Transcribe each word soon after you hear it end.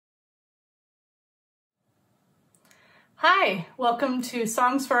Hi, welcome to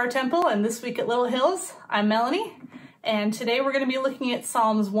Songs for Our Temple and This Week at Little Hills. I'm Melanie, and today we're going to be looking at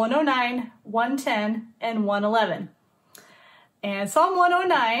Psalms 109, 110, and 111. And Psalm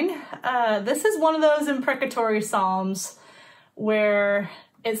 109, this is one of those imprecatory psalms where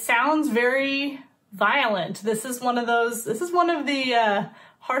it sounds very violent. This is one of the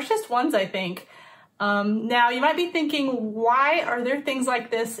harshest ones, I think. Now you might be thinking, why are there things like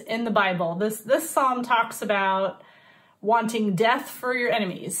this in the Bible? This psalm talks about wanting death for your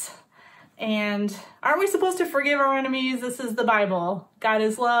enemies. And aren't we supposed to forgive our enemies? This is the Bible. God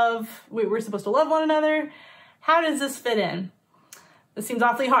is love. We're supposed to love one another. How does this fit in? This seems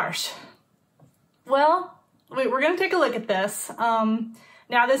awfully harsh. Well, we're going to take a look at this.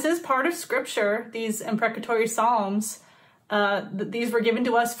 Now, this is part of Scripture, these imprecatory psalms. These were given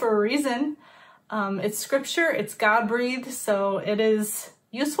to us for a reason. It's Scripture, it's God-breathed, so it is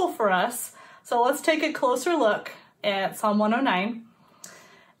useful for us. So let's take a closer look at Psalm 109.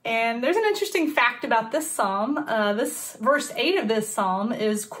 And there's an interesting fact about this psalm. This verse 8 of this psalm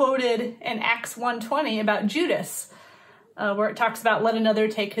is quoted in Acts 1:20 about Judas, where it talks about let another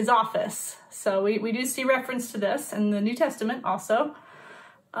take his office. So we do see reference to this in the New Testament also.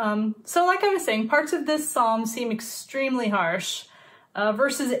 So like I was saying, parts of this psalm seem extremely harsh.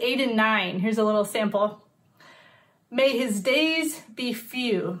 Verses 8 and 9, here's a little sample. May his days be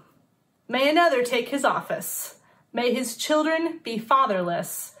few. May another take his office. May his children be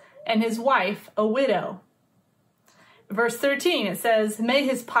fatherless, and his wife a widow. Verse 13, it says, may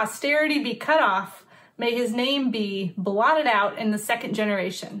his posterity be cut off. May his name be blotted out in the second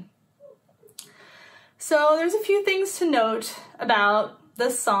generation. So there's a few things to note about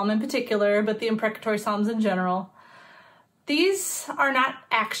this psalm in particular, but the imprecatory psalms in general. These are not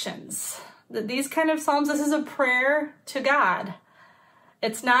actions. These kind of psalms, this is a prayer to God.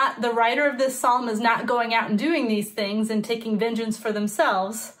 It's not, the writer of this psalm is not going out and doing these things and taking vengeance for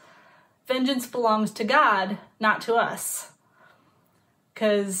themselves. Vengeance belongs to God, not to us.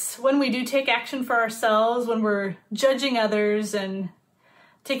 Because when we do take action for ourselves, when we're judging others and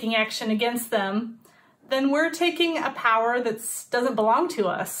taking action against them, then we're taking a power that doesn't belong to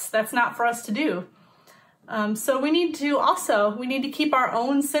us. That's not for us to do. So we need to keep our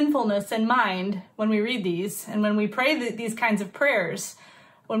own sinfulness in mind when we read these and when we pray these kinds of prayers.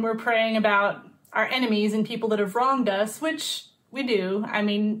 When we're praying about our enemies and people that have wronged us, which we do. I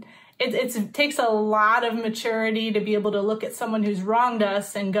mean, it takes a lot of maturity to be able to look at someone who's wronged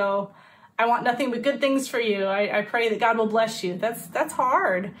us and go, I want nothing but good things for you. I pray that God will bless you. That's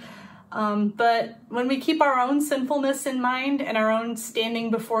hard. But when we keep our own sinfulness in mind and our own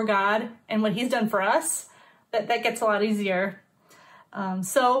standing before God and what he's done for us, that gets a lot easier.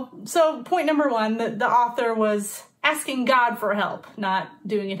 So point number one, the author was asking God for help, not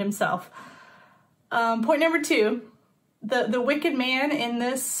doing it himself. Point number two, the wicked man in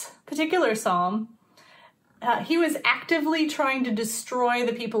this particular psalm, he was actively trying to destroy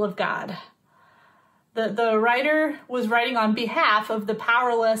the people of God. The writer was writing on behalf of the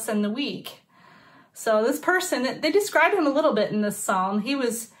powerless and the weak. So this person, they describe him a little bit in this psalm.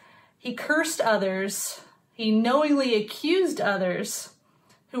 He cursed others. He knowingly accused others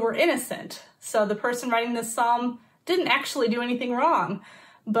who were innocent. So the person writing this psalm didn't actually do anything wrong,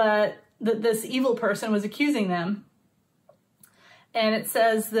 but this evil person was accusing them. And it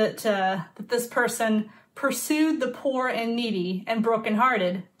says that this person pursued the poor and needy and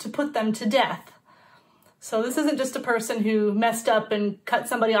brokenhearted to put them to death. So this isn't just a person who messed up and cut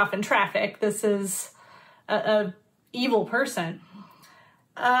somebody off in traffic. This is a evil person.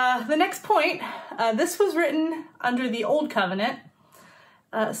 The next point, this was written under the Old Covenant.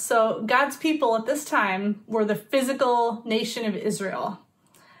 So God's people at this time were the physical nation of Israel.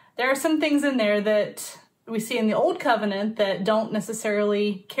 There are some things in there that we see in the Old Covenant that don't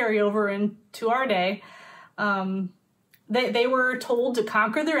necessarily carry over into our day. They were told to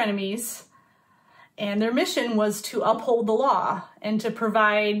conquer their enemies, and their mission was to uphold the law and to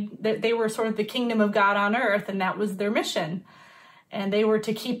provide that they were sort of the kingdom of God on earth, and that was their mission. And they were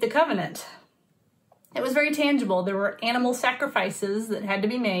to keep the covenant. It was very tangible. There were animal sacrifices that had to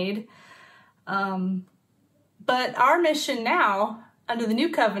be made. But our mission now, under the new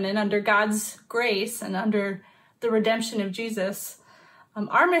covenant, under God's grace and under the redemption of Jesus,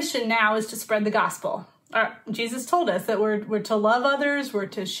 our mission now is to spread the gospel. Jesus told us that we're to love others, we're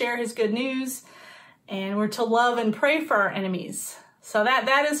to share his good news, and we're to love and pray for our enemies. So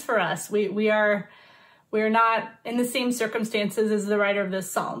that is for us. We are not in the same circumstances as the writer of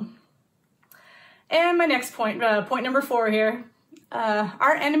this psalm. And my next point, point number 4 here,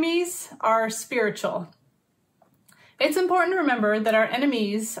 our enemies are spiritual. It's important to remember that our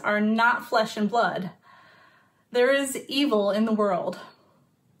enemies are not flesh and blood. There is evil in the world.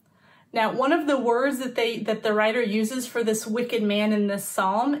 Now, one of the words that the writer uses for this wicked man in this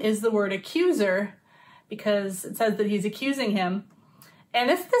psalm is the word accuser, because it says that he's accusing him. And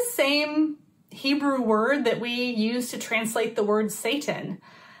it's the same Hebrew word that we use to translate the word Satan,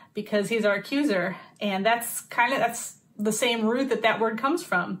 because he's our accuser. And that's the same root that word comes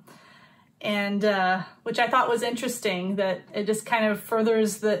from. And which I thought was interesting, that it just kind of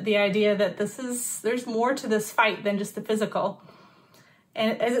furthers the idea that there's more to this fight than just the physical.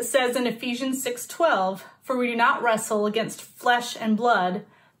 And as it says in Ephesians 6:12, for we do not wrestle against flesh and blood,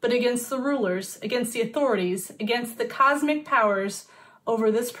 but against the rulers, against the authorities, against the cosmic powers over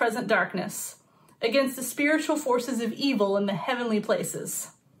this present darkness, against the spiritual forces of evil in the heavenly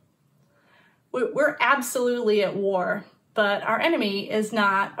places. We're absolutely at war, but our enemy is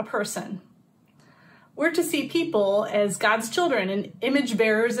not a person. We're to see people as God's children and image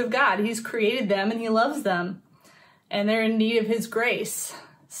bearers of God. He's created them and he loves them, and they're in need of his grace.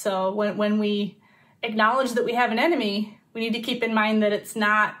 So when we acknowledge that we have an enemy, we need to keep in mind that it's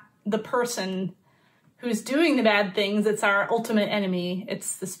not the person who's doing the bad things. It's our ultimate enemy.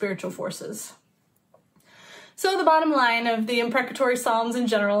 It's the spiritual forces. So the bottom line of the imprecatory Psalms in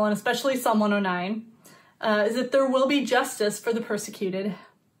general, and especially Psalm 109, is that there will be justice for the persecuted.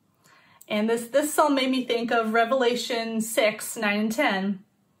 And this psalm made me think of Revelation 6:9 and 10.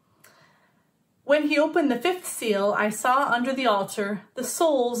 When he opened the fifth seal, I saw under the altar the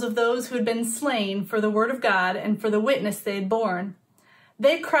souls of those who had been slain for the word of God and for the witness they had borne.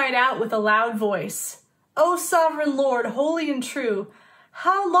 They cried out with a loud voice, O sovereign Lord, holy and true,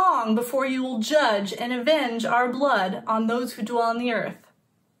 how long before you will judge and avenge our blood on those who dwell on the earth?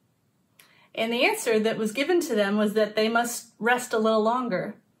 And the answer that was given to them was that they must rest a little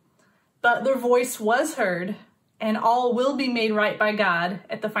longer. But their voice was heard, and all will be made right by God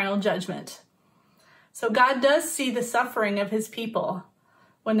at the final judgment. So God does see the suffering of his people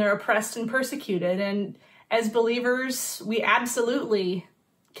when they're oppressed and persecuted. And as believers, we absolutely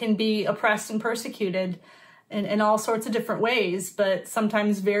can be oppressed and persecuted in all sorts of different ways, but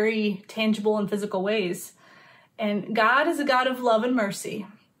sometimes very tangible and physical ways. And God is a God of love and mercy,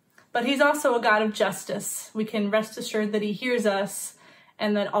 but he's also a God of justice. We can rest assured that he hears us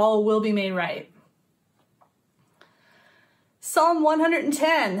and that all will be made right. Psalm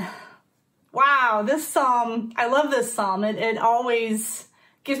 110. Wow, this psalm, I love this psalm. It always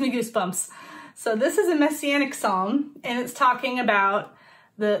gives me goosebumps. So this is a messianic psalm, and it's talking about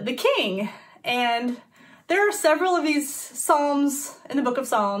the king. And there are several of these psalms in the book of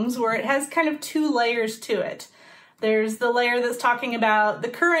Psalms where it has kind of two layers to it. There's the layer that's talking about the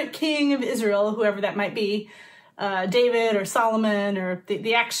current king of Israel, whoever that might be, David or Solomon or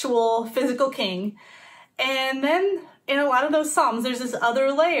the actual physical king. And then in a lot of those psalms, there's this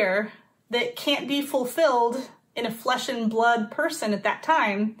other layer that can't be fulfilled in a flesh and blood person at that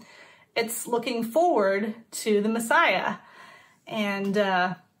time. It's looking forward to the Messiah. And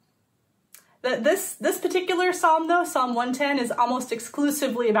this particular psalm, though, Psalm 110, is almost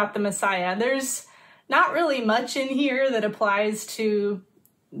exclusively about the Messiah. There's not really much in here that applies to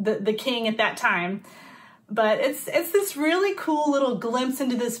the king at that time. But it's this really cool little glimpse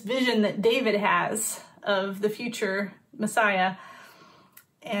into this vision that David has of the future Messiah.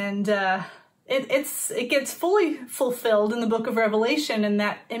 And it gets fully fulfilled in the book of Revelation in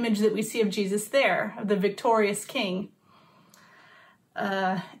that image that we see of Jesus there, of the victorious king.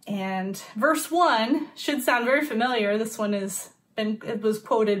 And verse 1 should sound very familiar. This one it was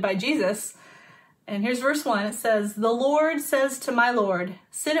quoted by Jesus. And here's verse 1. It says, the Lord says to my Lord,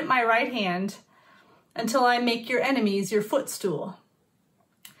 sit at my right hand until I make your enemies your footstool.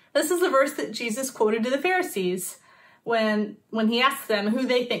 This is the verse that Jesus quoted to the Pharisees when he asked them who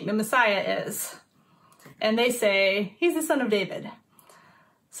they think the Messiah is. And they say, he's the son of David.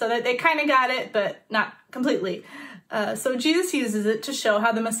 So that they kind of got it, but not completely. So Jesus uses it to show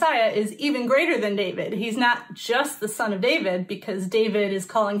how the Messiah is even greater than David. He's not just the son of David, because David is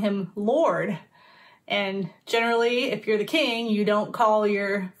calling him Lord. And generally, if you're the king, you don't call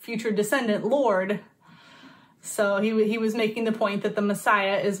your future descendant Lord. So he was making the point that the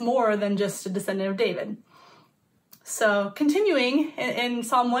Messiah is more than just a descendant of David. So continuing in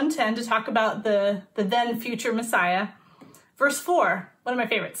Psalm 110 to talk about the then future Messiah, verse 4, one of my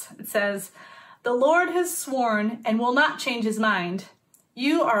favorites. It says, the Lord has sworn and will not change his mind.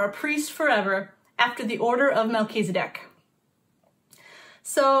 You are a priest forever after the order of Melchizedek.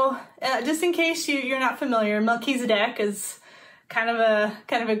 So just in case you're not familiar, Melchizedek is kind of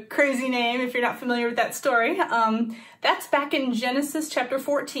a crazy name if you're not familiar with that story. That's back in Genesis chapter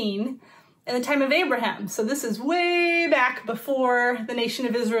 14 in the time of Abraham. So this is way back before the nation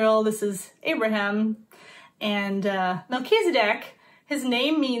of Israel. This is Abraham. And Melchizedek, his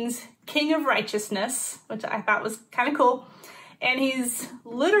name means King of Righteousness, which I thought was kind of cool. And he's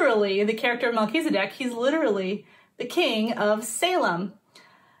literally, the character of Melchizedek, he's literally the king of Salem,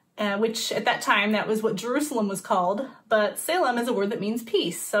 which at that time, that was what Jerusalem was called. But Salem is a word that means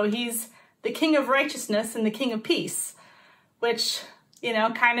peace. So he's the king of righteousness and the king of peace, which, you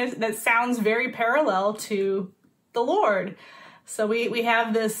know, kind of, that sounds very parallel to the Lord. So we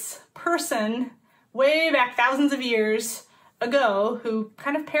have this person way back thousands of years ago who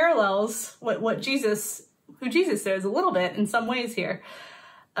kind of parallels who Jesus is a little bit in some ways here.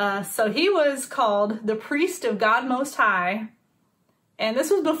 So he was called the priest of God Most High. And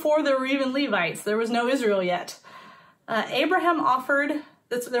this was before there were even Levites. There was no Israel yet. Abraham offered,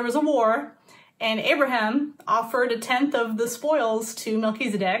 there was a war, and Abraham offered a tenth of the spoils to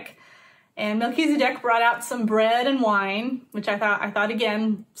Melchizedek. And Melchizedek brought out some bread and wine, which I thought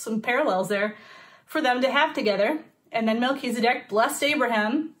again, some parallels there, for them to have together. And then Melchizedek blessed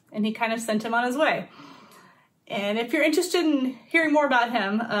Abraham, and he kind of sent him on his way. And if you're interested in hearing more about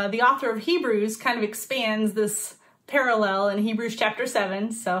him, the author of Hebrews kind of expands this parallel in Hebrews chapter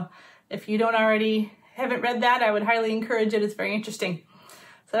 7. So if you haven't read that, I would highly encourage it. It's very interesting.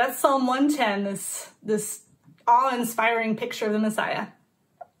 So that's Psalm 110, this awe-inspiring picture of the Messiah.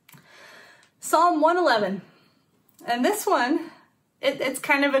 Psalm 111. And this one, it's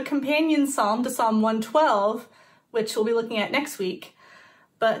kind of a companion psalm to Psalm 112, which we'll be looking at next week.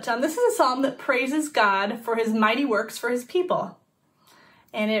 But this is a psalm that praises God for his mighty works for his people.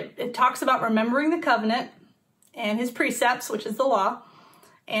 And it talks about remembering the covenant and his precepts, which is the law,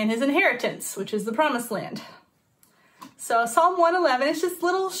 and his inheritance, which is the promised land. So Psalm 111 is just a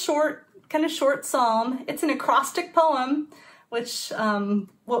little short psalm. It's an acrostic poem, which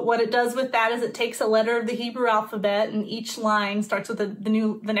what it does with that is it takes a letter of the Hebrew alphabet, and each line starts with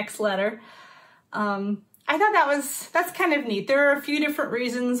the next letter. I thought that's kind of neat. There are a few different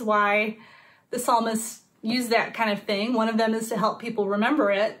reasons why the psalmist used that kind of thing. One of them is to help people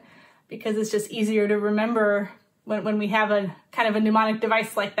remember it, because it's just easier to remember when we have a kind of a mnemonic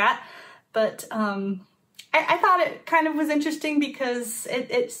device like that. But I thought it kind of was interesting because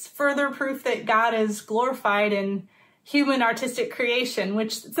it's further proof that God is glorified in human artistic creation,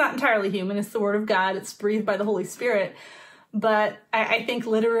 which it's not entirely human. It's the Word of God. It's breathed by the Holy Spirit. But I think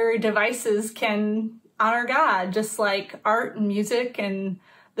literary devices can honor God, just like art and music and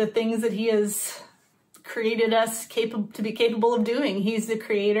the things that he has created us to be capable of doing. He's the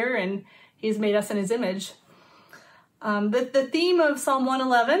creator, and he's made us in his image. The theme of Psalm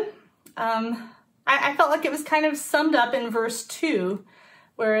 111, I felt like it was kind of summed up in verse 2,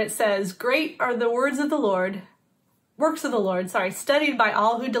 where it says, "Great are the works of the Lord, studied by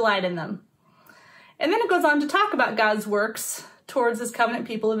all who delight in them." And then it goes on to talk about God's works towards his covenant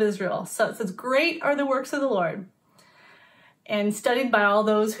people of Israel. So it says, "Great are the works of the Lord, and studied by all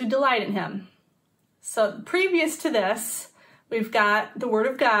those who delight in him." So previous to this, we've got the Word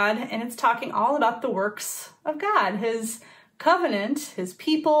of God, and it's talking all about the works of God, his covenant, his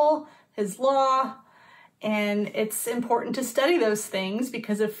people, his law. And it's important to study those things,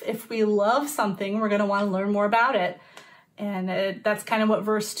 because if we love something, we're going to want to learn more about it. And that's kind of what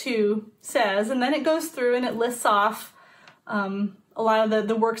verse 2 says. And then it goes through and it lists off a lot of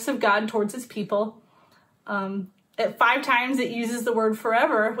the works of God towards his people. 5 times it uses the word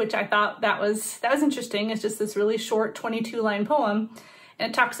forever, which I thought that was interesting. It's just this really short 22-line poem.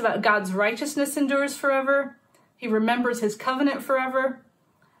 And it talks about God's righteousness endures forever. He remembers his covenant forever.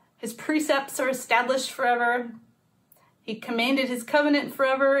 His precepts are established forever. He commanded his covenant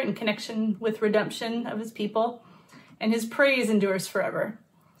forever in connection with redemption of his people. And his praise endures forever.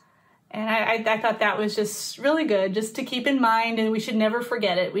 And I thought that was just really good, just to keep in mind, and we should never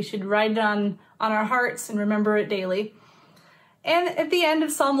forget it. We should write it on our hearts and remember it daily. And at the end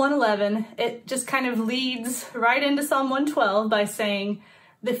of Psalm 111, it just kind of leads right into Psalm 112 by saying,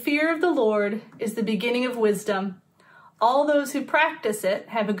 "The fear of the Lord is the beginning of wisdom. All those who practice it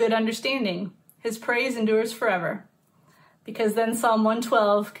have a good understanding. His praise endures forever." Because then Psalm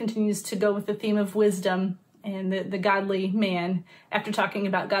 112 continues to go with the theme of wisdom and the godly man after talking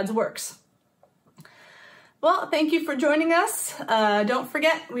about God's works. Well, thank you for joining us. Don't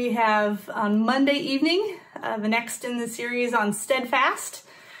forget, we have on Monday evening, the next in the series on Steadfast.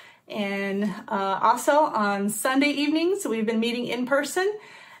 And also on Sunday evenings, we've been meeting in person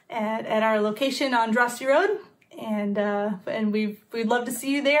at our location on Drosty Road. And we'd love to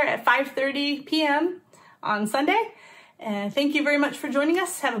see you there at 5:30 p.m. on Sunday. And thank you very much for joining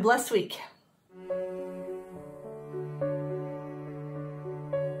us. Have a blessed week.